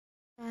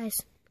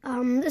Guys,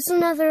 this is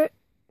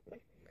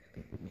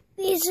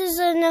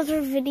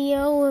another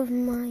video of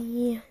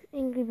my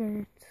Angry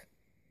Birds.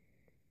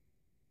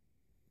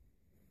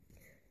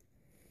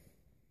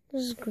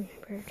 This is Green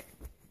Bird.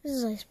 This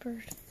is Ice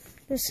Bird.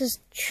 This is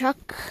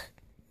Chuck.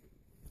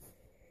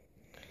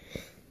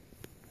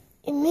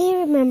 You may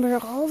remember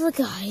all the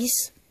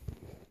guys.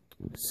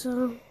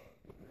 So,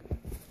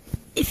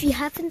 if you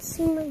haven't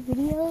seen my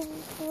videos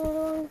for a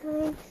long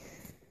time,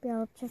 maybe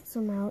I'll check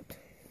some out.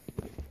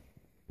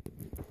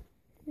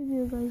 Maybe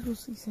you guys will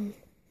see some.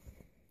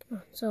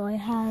 Oh, so I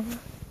have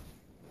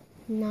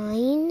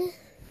 9.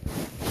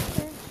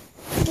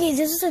 Okay,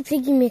 this is a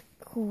piggy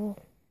McCool.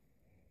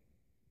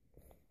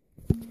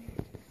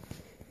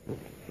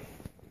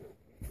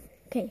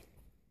 Okay,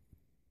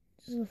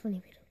 this is a funny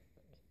video.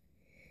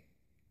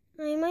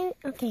 I might,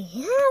 okay,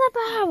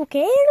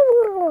 okay.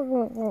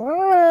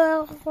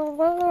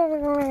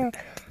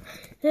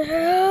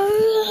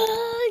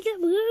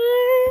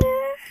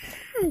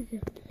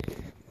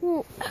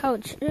 Oh,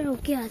 ouch, oh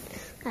god,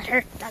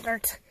 that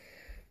hurt.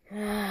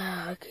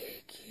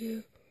 Okay,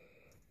 cute.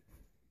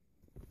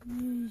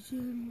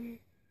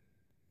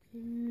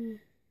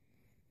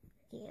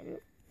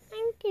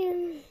 Thank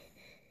you.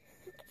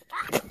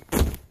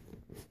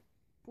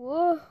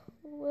 Whoa,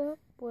 that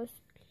was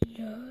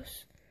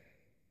close.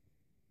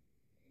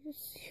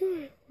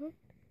 Sure, what?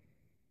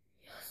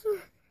 Yes,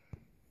 sir.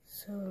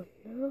 So,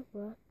 now,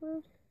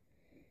 Blackbird,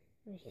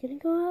 are you gonna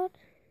go out?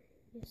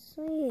 Yes,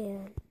 I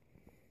am.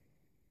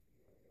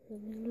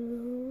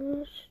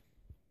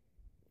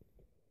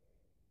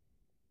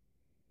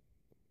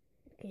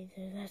 Okay,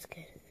 so that's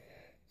good.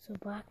 So,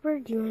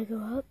 Blackbird, do you want to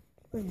go up?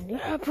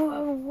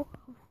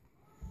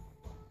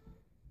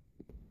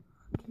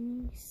 Can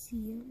you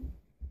see him?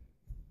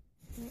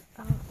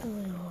 Out the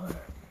door.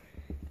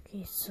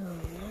 Okay, so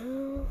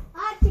now...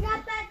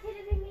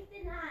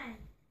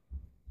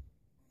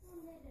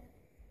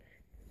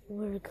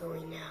 we're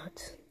going out.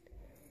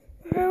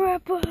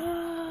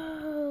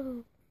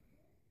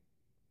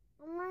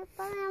 I'm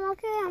fine, I'm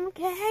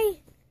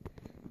okay.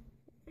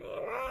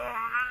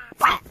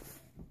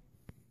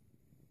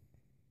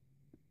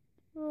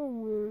 Oh,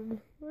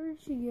 weird. Where did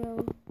she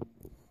go?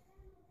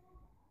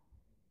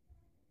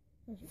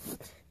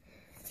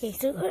 Okay,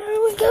 so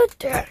where we go?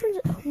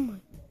 Oh my.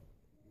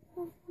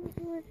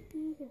 Where did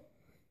he go?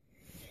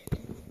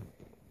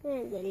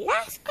 And the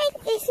last one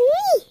is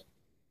me,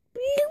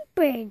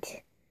 Bluebird.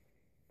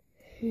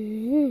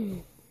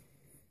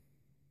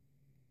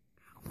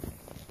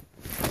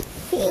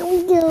 Here we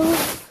go.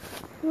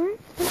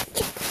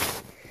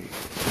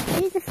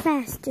 Who's the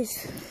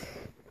fastest?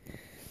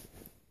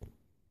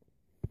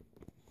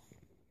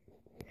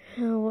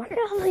 What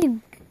are they?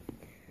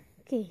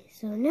 Okay,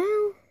 so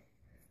now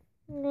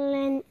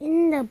land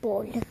in the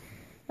bowl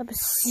of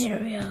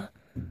cereal.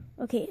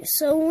 Okay,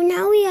 so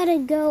now we gotta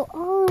go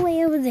all the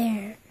way over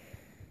there.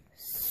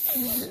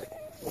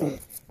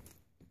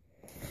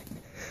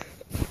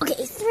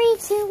 Okay, 3,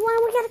 2,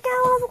 1, we gotta go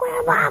all the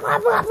way. Blah, blah,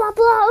 blah, blah,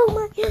 blah. Oh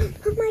my god,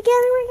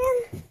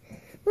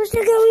 we're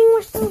still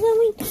going.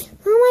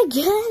 Oh my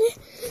god,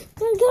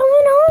 we're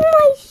going. Oh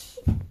my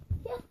shit.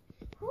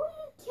 Who are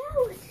you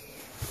going?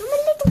 I'm a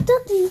little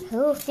ducky.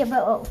 Oh, yeah,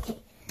 but okay.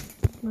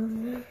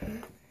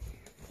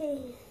 Okay,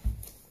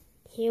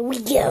 here we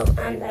go.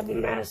 I'm the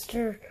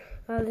master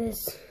of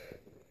this.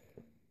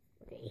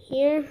 Okay,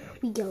 here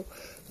we go.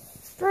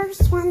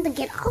 First one to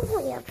get all the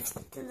way up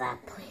to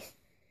that place.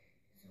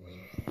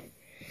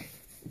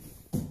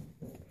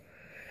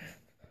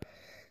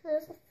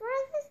 There's the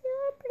farthest,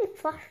 you're pretty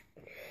far.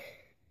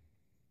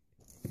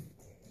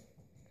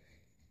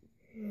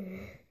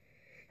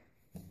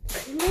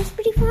 That's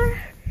pretty far.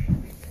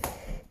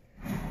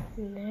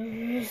 And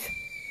there's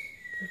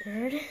the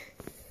bird.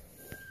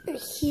 And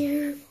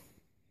here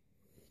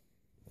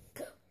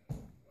go.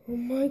 Oh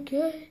my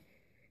god.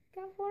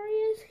 How far he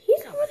is?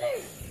 He's over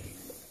there.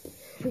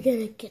 We're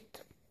gonna get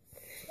them.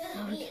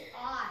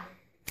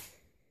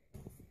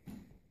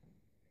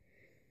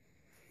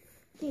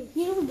 Okay,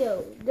 here we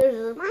go.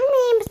 My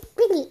name is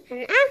Piggy,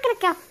 and I'm gonna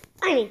go.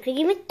 I'm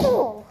Piggy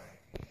McCool.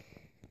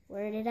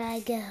 Where did I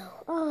go?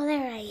 Oh,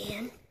 there I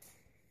am.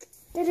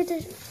 Here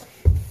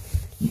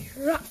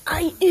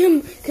I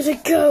am gonna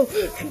go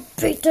and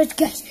beat those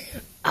guys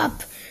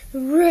up.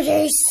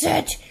 Ready,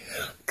 set,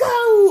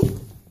 go!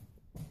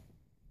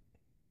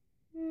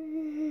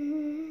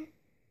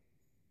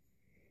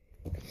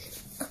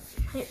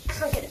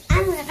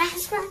 I'm the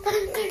fast one,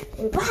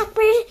 and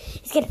Blackbird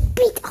is gonna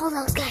beat all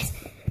those guys.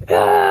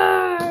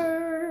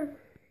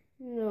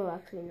 No,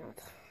 actually not.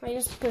 I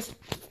just pushed.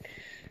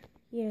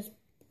 Yes.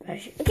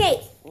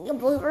 Okay,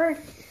 Bluebird,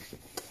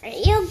 are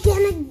you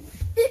gonna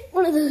get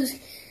one of those?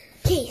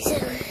 Okay, so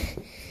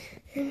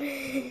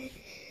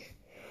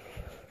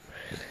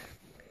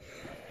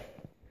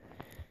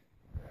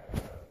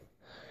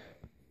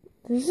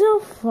this is how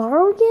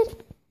far we get.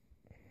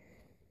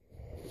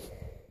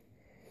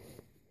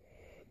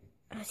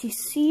 As you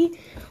see,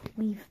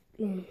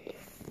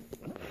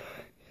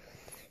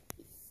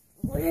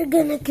 we're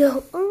gonna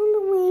go all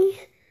the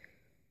way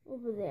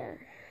over there.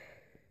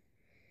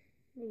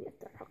 Maybe up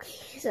there.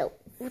 Okay, so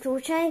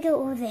we're trying to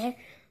go over there,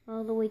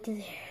 all the way to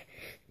there.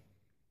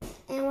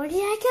 And where did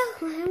I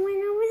go? I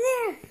went over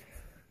there.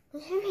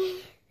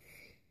 Okay,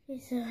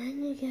 so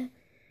I'm gonna go.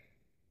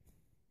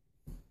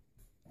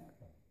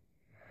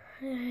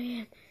 There I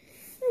am.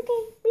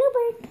 Okay,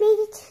 bluebird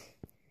made it.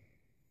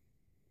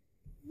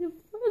 The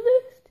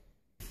farthest.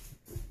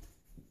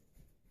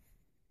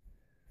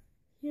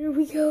 Here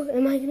we go.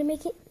 Am I gonna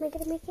make it? Am I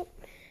gonna make it?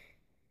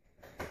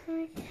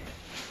 Alright.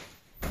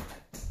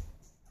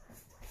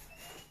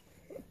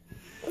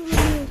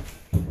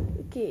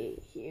 Okay,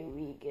 here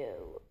we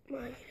go.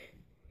 I'm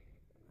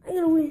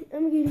gonna win.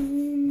 I'm gonna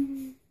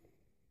win.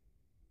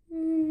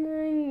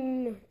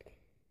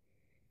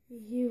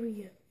 Here we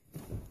go.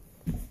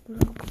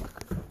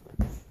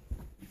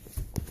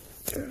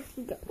 Here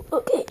we go.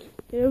 Okay,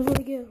 here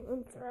we go.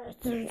 I'm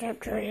fast.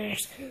 Okay.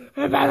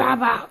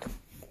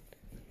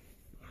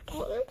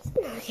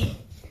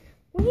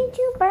 We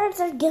two birds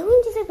are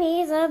going to the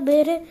base of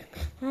bitter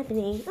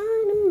happening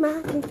on a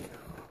mountain,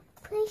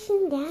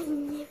 placing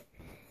down there.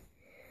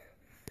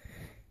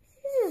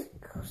 This is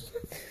close.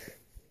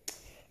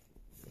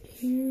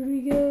 Here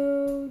we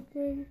go.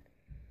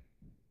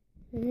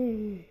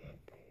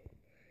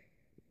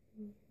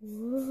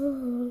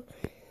 Whoa.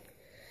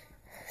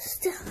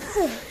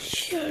 Stella,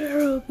 shut her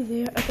over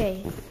there.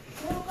 Okay.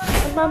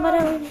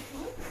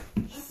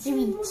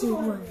 3, 2,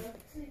 1.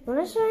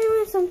 Wanna show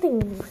you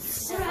something?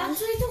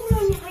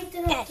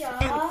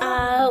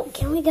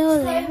 Can we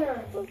go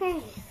there?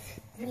 Okay.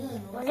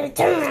 We're gonna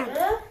turn around.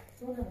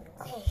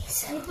 Okay,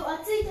 so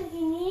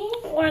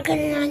we're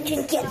gonna run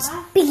against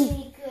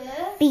Piggy.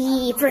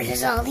 Piggy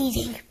versus all these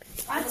things.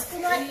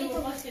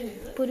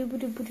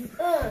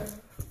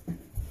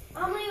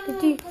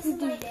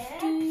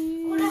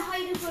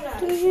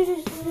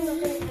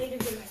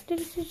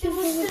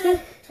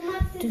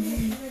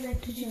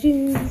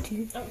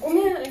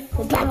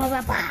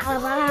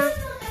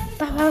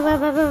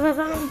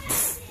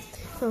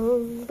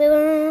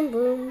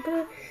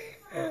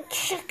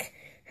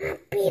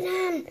 Beat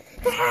him.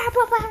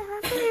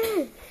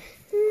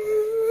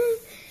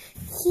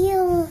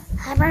 Heal.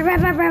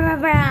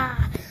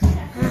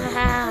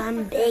 I'm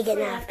big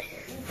enough.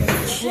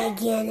 I'm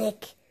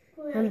gigantic.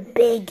 I'm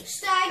big.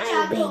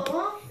 I'm big.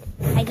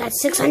 I got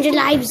 600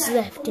 lives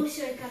left.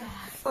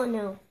 Oh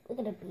no, we're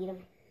gonna beat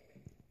him.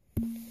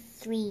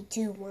 3,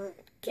 2, 1,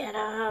 get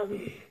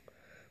him.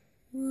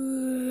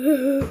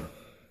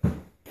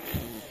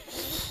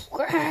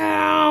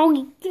 Wow,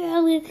 you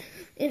got it.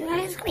 It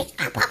was great.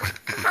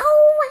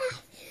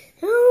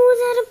 Oh, was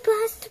that a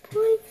blast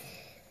boy?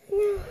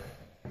 No.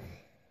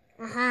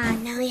 Aha,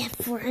 now we have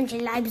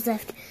 400 lives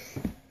left.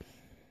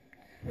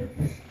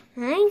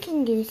 I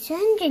can do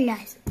 600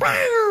 lives.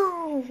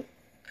 Pow!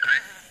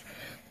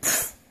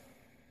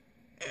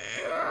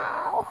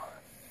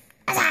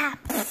 I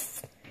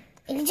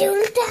can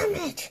do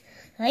damage.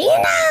 You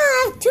now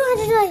have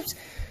 200 lives.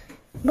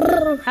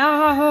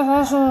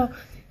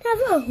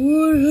 Have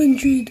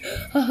 400.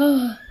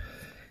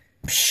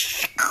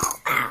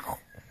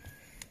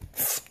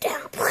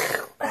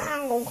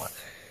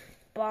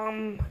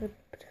 Bomb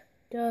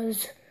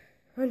does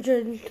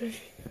 130.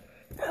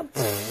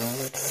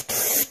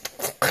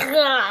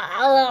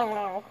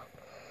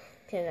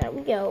 Okay, there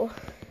we go.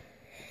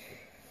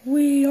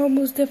 We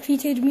almost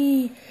defeated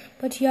me,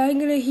 but yeah, I'm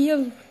gonna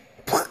heal.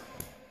 I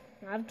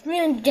have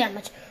 300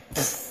 damage.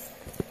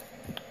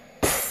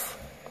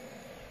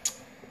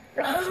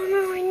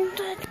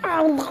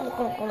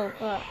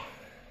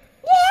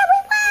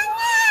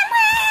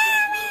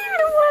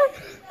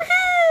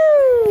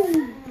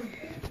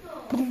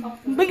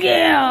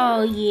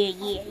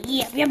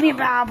 Yeah, we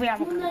won!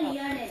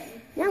 Yeah.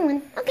 No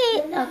one.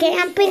 Okay,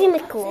 I'm pretty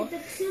cool.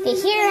 Okay,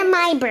 here are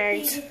my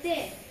birds.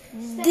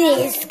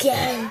 This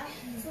guy.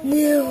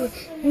 No,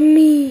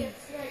 me.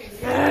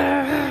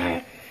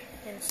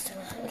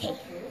 Okay.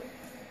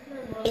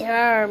 Here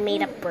are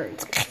made up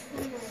birds.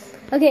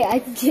 Okay, I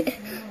get.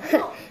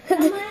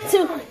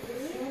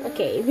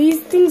 Okay, these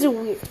things are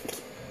weird.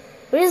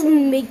 We're just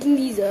making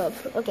these up.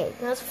 Okay,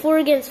 that's 4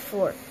 against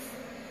 4.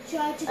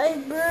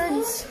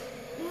 Birds.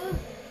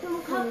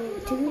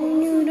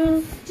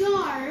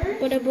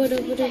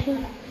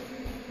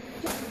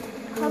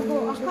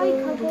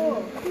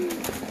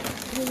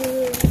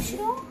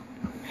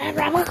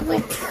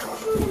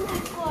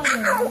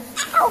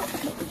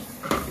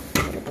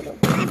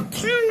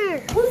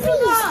 Counter.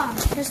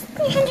 There's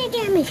 300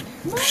 damage.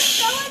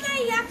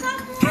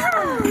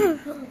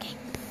 Okay.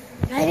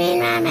 I mean,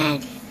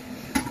 man.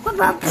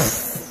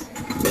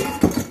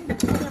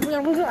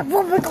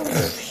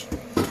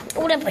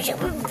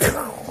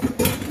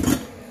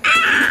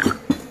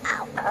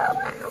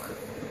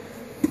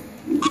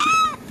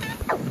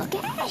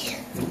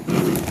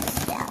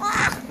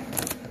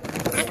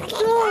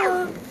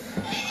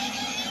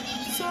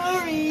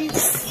 Sorry.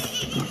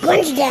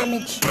 Bunch of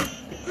damage.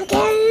 Okay,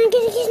 I'm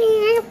gonna get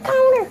a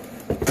counter.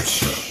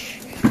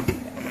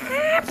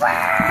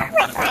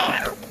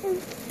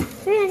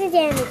 300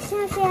 damage. So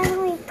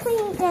I'm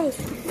clean guys.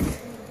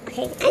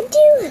 Okay, I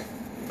do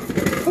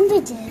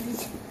 100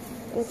 damage.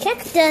 And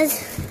Check does.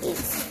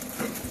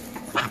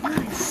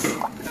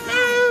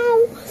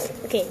 Ow!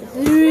 Okay,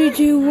 3,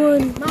 2,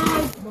 1.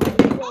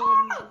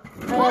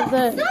 I have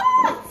the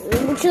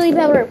chili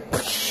pepper.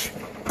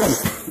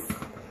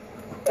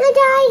 I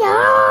died.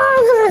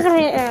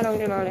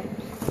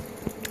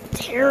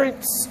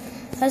 Terrence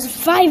has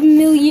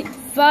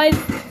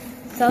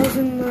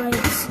 5,000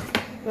 lives.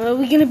 Are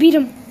we gonna beat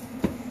him?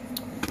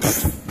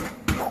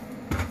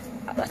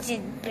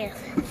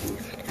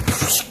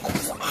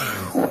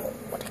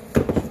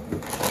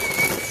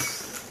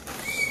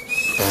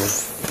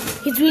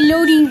 It's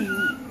reloading.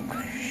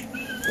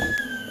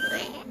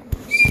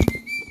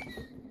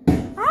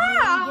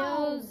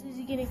 Is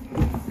he getting?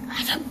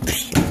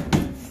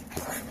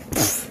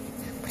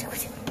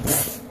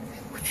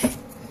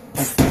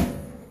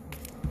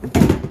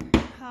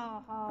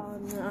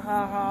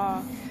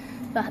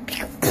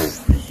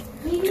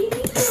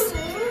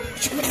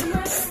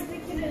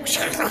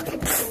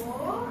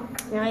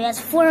 Now he has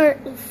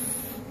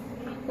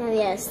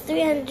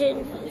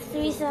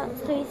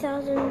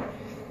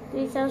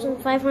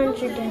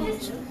 3,500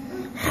 damage.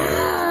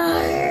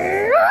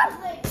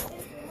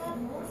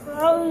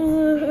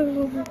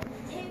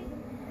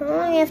 I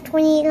only have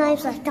 28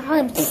 lives left.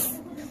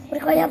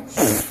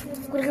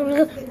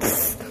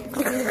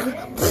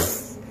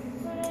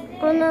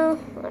 Oh no,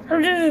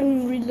 I'm just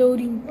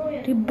reloading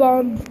the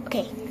bomb.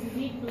 Okay,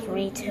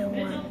 3, 2,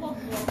 1.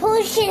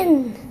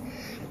 Potion!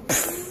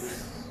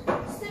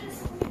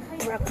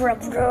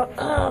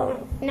 Oh,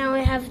 now I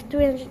have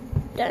 300.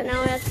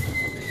 Now I have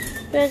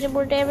 300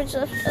 more damage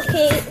left.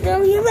 Okay,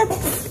 no, you're left.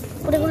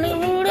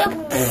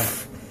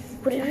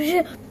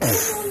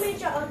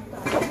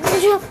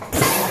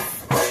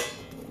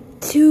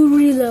 2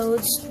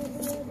 reloads.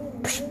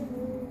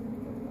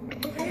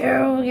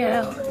 Here we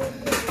go.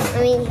 I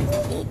mean,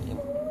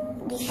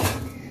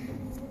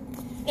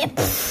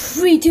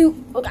 3, 2.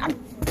 Oh God.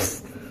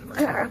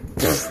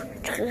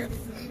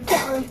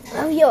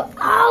 Oh yo!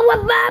 Oh,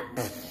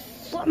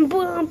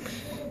 boom!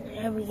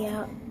 There we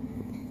go.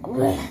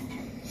 Boom!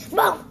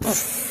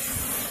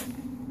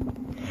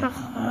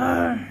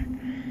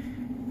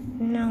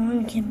 No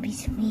one can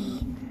beat me.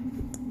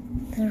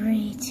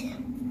 3, 2.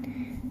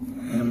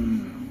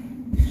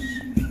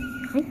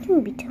 I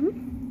can beat him.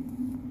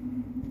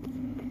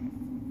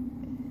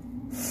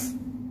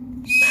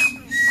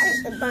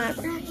 The bomb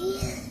right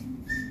here.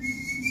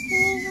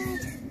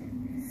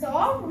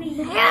 Sorry.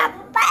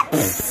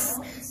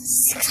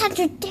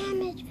 600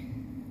 damage.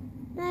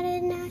 That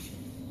is now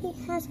he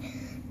has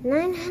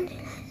 900.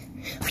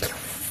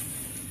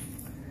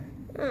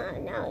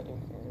 Now he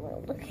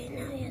well, okay,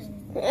 now he has.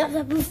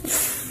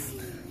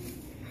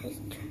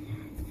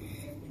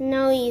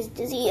 Now he's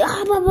dizzy.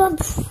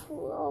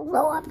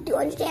 Blow up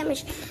 200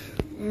 damage.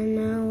 And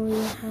now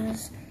he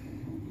has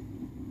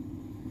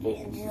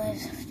 300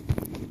 lives left.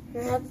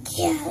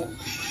 Okay,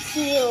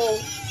 heal.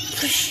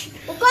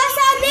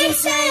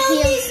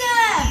 Elisa!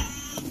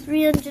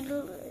 300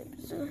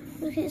 lives.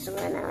 Okay, so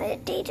now I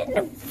dated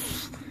him.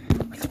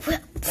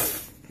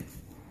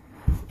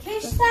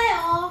 Kiss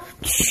that off.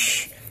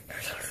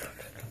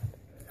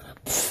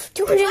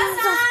 200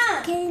 lives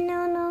left. Okay,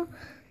 no.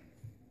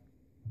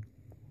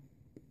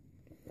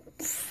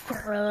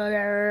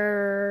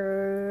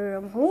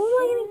 Who am I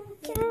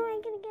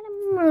gonna get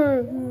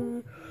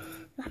him?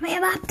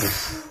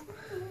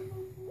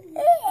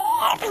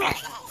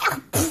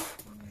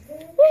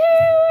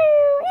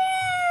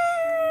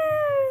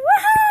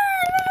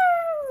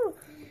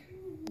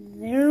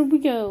 There we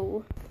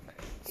go.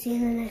 See you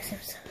in the next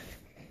episode.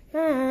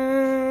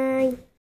 Bye.